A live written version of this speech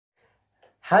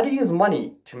How to use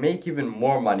money to make even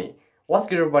more money. What's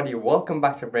good, everybody? Welcome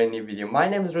back to a brand new video. My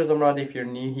name is Rizamrad if you're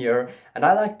new here, and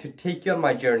I like to take you on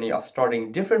my journey of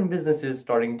starting different businesses,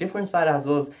 starting different side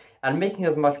hustles, and making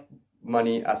as much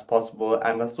money as possible,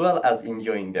 and as well as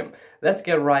enjoying them. Let's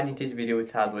get right into this video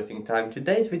without wasting time.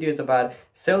 Today's video is about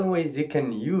 7 ways you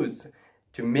can use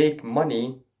to make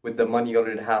money with the money you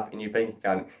already have in your bank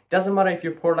account. Doesn't matter if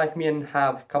you're poor like me and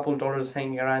have a couple dollars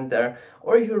hanging around there,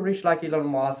 or if you're rich like Elon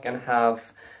Musk and have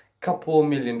a couple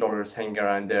 $1,000,000 hanging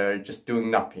around there just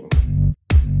doing nothing.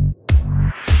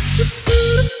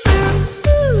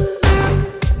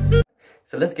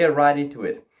 So let's get right into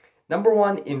it. Number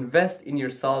 1, invest in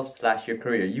yourself/your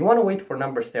career. You want to wait for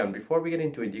number 7. Before we get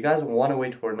into it, you guys want to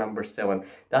wait for number 7.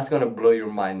 That's going to blow your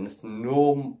mind. It's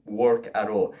no work at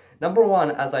all. Number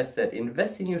 1, as I said,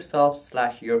 invest in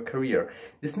yourself/your career.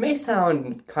 This may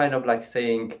sound kind of like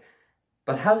saying,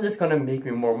 but how is this going to make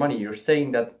me more money? You're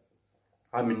saying that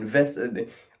I'm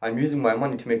using my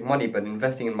money to make money, but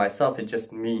investing in myself is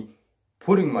just me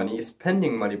putting money,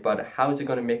 spending money, but how is it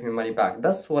going to make me money back?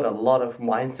 That's what a lot of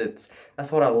mindsets,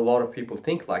 that's what a lot of people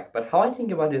think like. But how I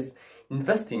think about is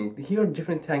investing. Here are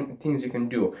different things you can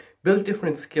do. Build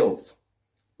different skills.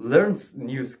 Learn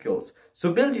new skills.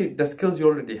 So build the skills you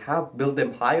already have, build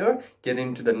them higher, get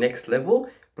into the next level,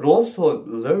 but also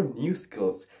learn new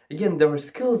skills. Again, there are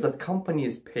skills that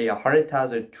companies pay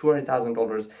 $100,000,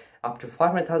 $200,000, up to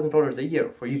 $500,000 a year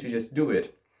for you to just do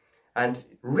it. And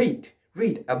read.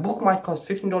 A book might cost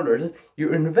 $15.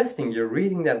 You're investing, you're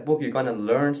reading that book, you're gonna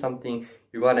learn something,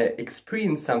 you're gonna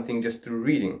experience something just through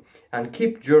reading. And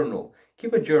keep a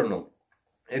journal.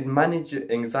 It manage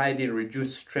anxiety,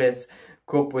 reduce stress,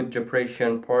 cope with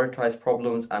depression, prioritize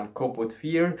problems, and cope with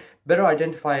fear. Better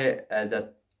identify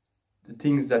the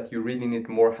things that you really need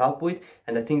more help with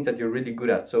and the things that you're really good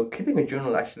at. So keeping a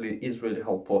journal actually is really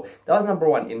helpful. That was number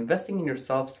 1, investing in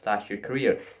yourself/your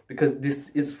career, because this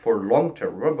is for long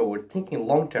term. Remember, we're thinking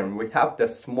long term. We have the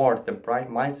smart, the bright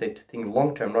mindset to think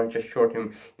long term, not just short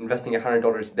term. Investing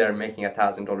 $100 there, making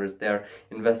 $1,000 there,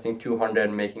 investing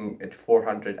 200, making it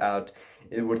 400 out.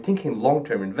 We're thinking long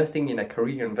term, investing in a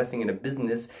career, investing in a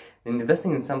business,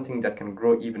 investing in something that can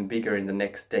grow even bigger in the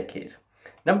next decade.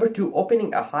 Number 2,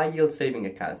 opening a high-yield saving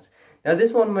account. Now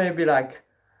this one may be like,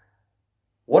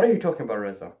 what are you talking about,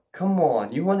 Reza? Come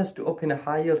on, you want us to open a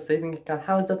high-yield saving account?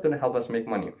 How is that going to help us make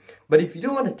money? But if you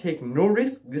don't want to take no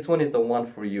risk, this one is the one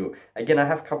for you. Again, I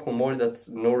have a couple more that's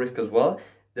no risk as well.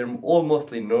 They're all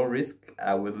mostly no risk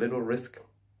with little risk.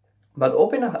 But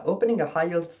opening a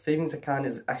high-yield savings account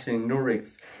is actually no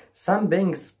risk. Some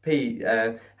banks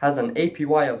has an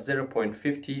APY of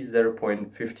 0.50,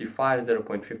 0.55,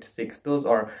 0.56. Those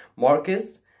are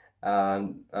markets.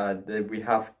 We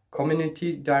have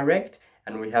Community Direct,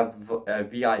 and we have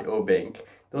VIO Bank.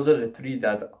 Those are the 3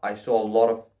 that I saw a lot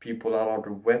of people, a lot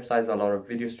of websites, a lot of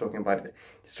videos talking about it.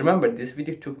 Just remember, this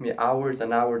video took me hours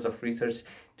and hours of research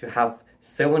to have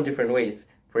 7 different ways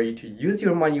for you to use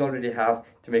your money you already have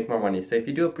to make more money. So if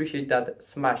you do appreciate that,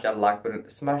 smash that like button,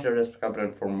 smash that subscribe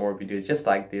button for more videos just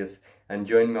like this, and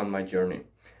join me on my journey.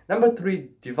 Number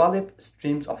 3, develop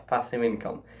streams of passive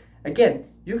income. Again,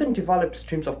 you can develop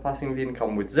streams of passive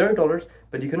income with $0,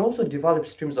 but you can also develop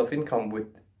streams of income with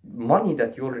money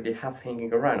that you already have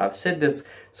hanging around. I've said this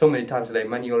so many times today,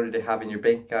 money you already have in your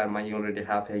bank account, money you already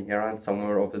have hanging around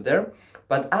somewhere over there.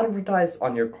 But advertise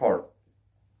on your card.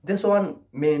 This one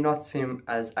may not seem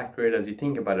as accurate as you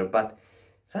think about it, but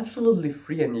it's absolutely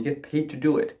free and you get paid to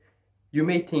do it. You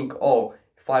may think, oh,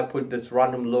 if I put this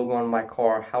random logo on my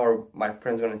car, how are my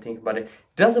friends going to think about it?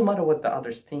 Doesn't matter what the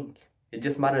others think. It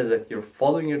just matters that you're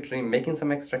following your dream, making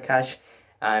some extra cash,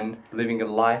 and living a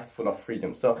life full of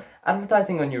freedom. So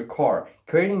advertising on your car,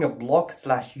 creating a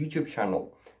blog/YouTube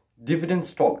channel, dividend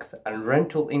stocks, and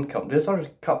rental income. Those are a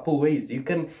couple ways you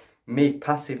can make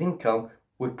passive income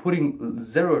with putting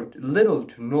little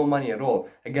to no money at all.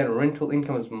 Again, rental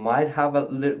incomes might have a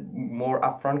little more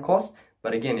upfront cost,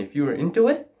 but again, if you're into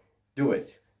it, do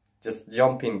it. Just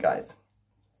jump in, guys.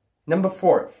 Number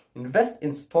 4, invest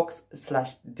in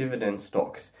stocks/dividend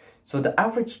stocks. So the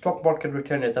average stock market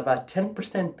return is about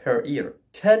 10% per year.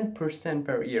 10%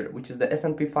 per year, which is the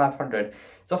S&P 500.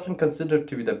 It's often considered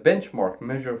to be the benchmark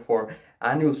measure for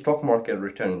annual stock market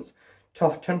returns.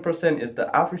 Tough 10% is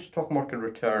the average stock market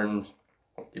return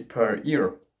per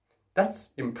year.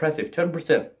 That's impressive.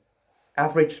 10%.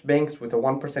 Average banks with a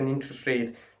 1% interest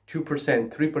rate,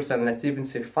 2%, 3%, let's even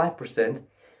say 5%.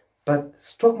 But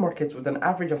stock markets with an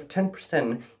average of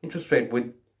 10% interest rate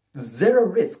with 0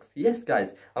 risks. Yes,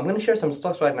 guys, I'm going to share some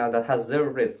stocks right now that has 0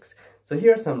 risks. So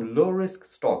here are some low risk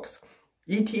stocks.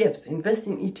 ETFs, invest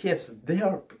in ETFs. They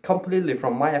are completely,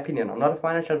 from my opinion, I'm not a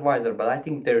financial advisor, but I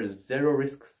think there's zero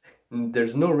risks.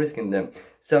 There's no risk in them.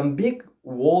 Some big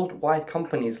worldwide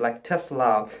companies like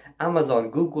Tesla, Amazon,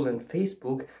 Google, and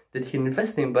Facebook that you can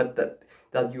invest in, but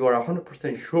that you are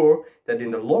 100% sure that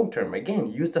in the long term,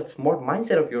 again, use that smart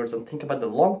mindset of yours and think about the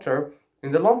long term.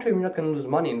 In the long term, you're not going to lose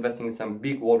money investing in some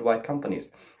big worldwide companies.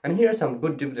 And here are some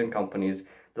good dividend companies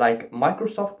like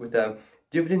Microsoft with a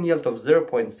dividend yield of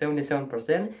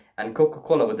 0.77% and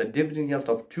Coca-Cola with a dividend yield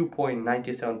of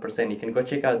 2.97%. You can go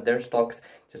check out their stocks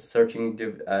just searching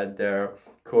their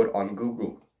code on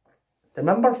Google. The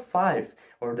number 5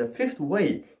 or the 5th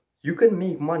way you can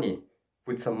make money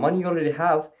with some money you already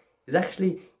have is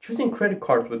actually choosing credit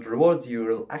cards with rewards you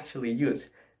will actually use.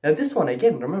 Now this one,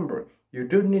 again, remember, you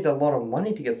don't need a lot of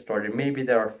money to get started. Maybe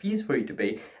there are fees for you to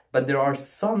pay, but there are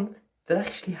some that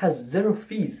actually has zero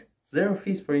fees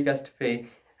for you guys to pay,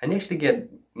 and you actually get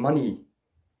money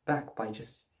back by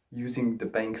just using the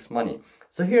bank's money.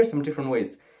 So here are some different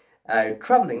ways.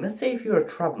 Traveling, let's say if you're a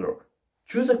traveler,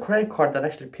 choose a credit card that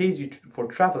actually pays you for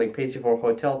traveling, pays you for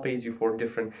hotel, pays you for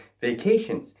different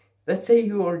vacations. Let's say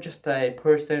you are just a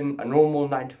person, a normal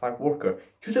 9-to-5 worker.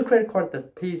 Choose a credit card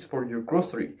that pays for your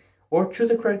grocery, or choose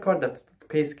a credit card that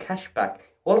pays cash back.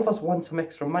 All of us want some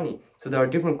extra money, so there are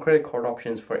different credit card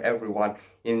options for everyone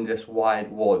in this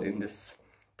wide world, in this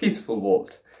peaceful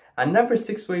world. And number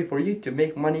 6 way for you to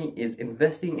make money is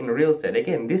investing in real estate.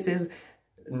 Again, this is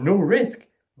no risk,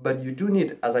 but you do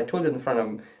need, as I told you in the front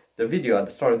of the video, at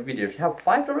the start of the video, if you have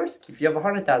 $5, if you have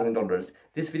 $100,000,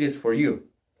 this video is for you.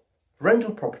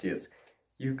 Rental properties.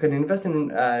 You can invest in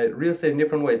real estate in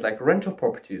different ways, like rental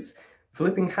properties,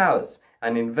 flipping house,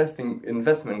 and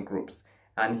investment groups.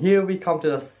 And here we come to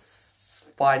the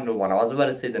final one. I was about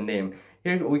to say the name.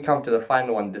 Here we come to the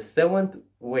final one, the 7th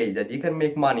way that you can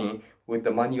make money with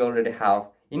the money you already have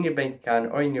in your bank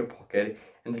account or in your pocket,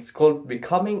 and it's called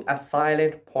becoming a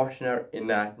silent partner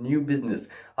in a new business.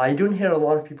 I don't hear a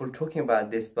lot of people talking about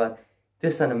this, but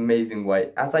this is an amazing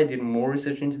way. As I did more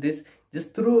research into this,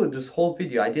 just through this whole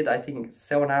video, I did, I think,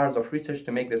 7 hours of research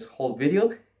to make this whole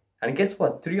video. And guess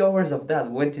what? 3 hours of that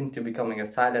went into becoming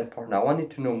a silent partner. I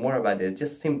wanted to know more about it. It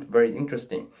just seemed very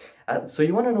interesting. So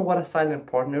you want to know what a silent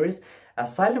partner is? A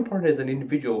silent partner is an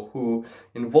individual whose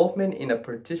involvement in a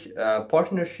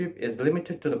partnership is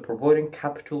limited to the providing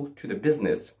capital to the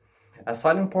business. A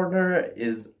silent partner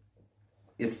is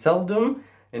seldom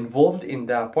involved in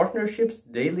the partnership's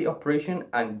daily operation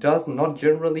and does not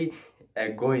generally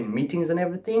go in meetings and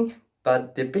everything,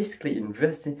 but they're basically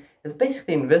investing. It's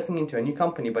basically investing into a new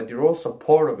company, but you're also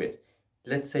part of it.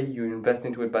 Let's say you invest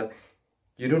into it, but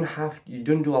you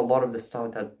don't do a lot of the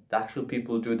stuff that the actual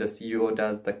people do, the CEO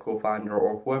does, the co-founder,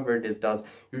 or whoever it is does.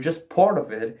 You're just part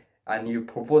of it, and you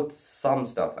provide some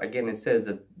stuff. Again, it says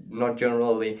that not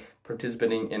generally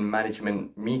participating in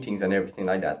management meetings and everything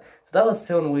like that. So that was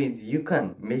 7 ways you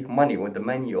can make money with the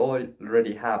money you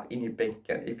already have in your bank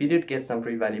account. If you did get some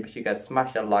free value, but you guys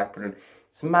smash that like button,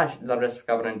 smash the rest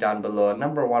button down below.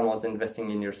 Number 1 was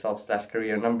investing in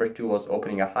yourself/career. Number 2 was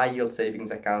opening a high yield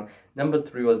savings account. Number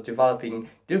 3 was developing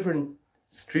different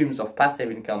streams of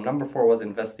passive income. Number 4 was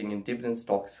investing in dividend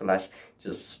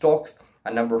stocks/just stocks.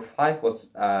 And number 5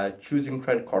 was choosing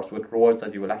credit cards with rewards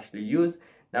that you will actually use.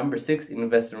 Number 6,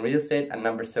 invest in real estate. And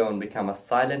number 7, become a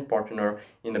silent partner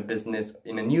in a business,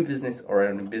 in a new business, or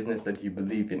in a business that you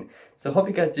believe in. So hope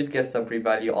you guys did get some free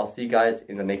value. I'll see you guys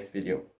in the next video.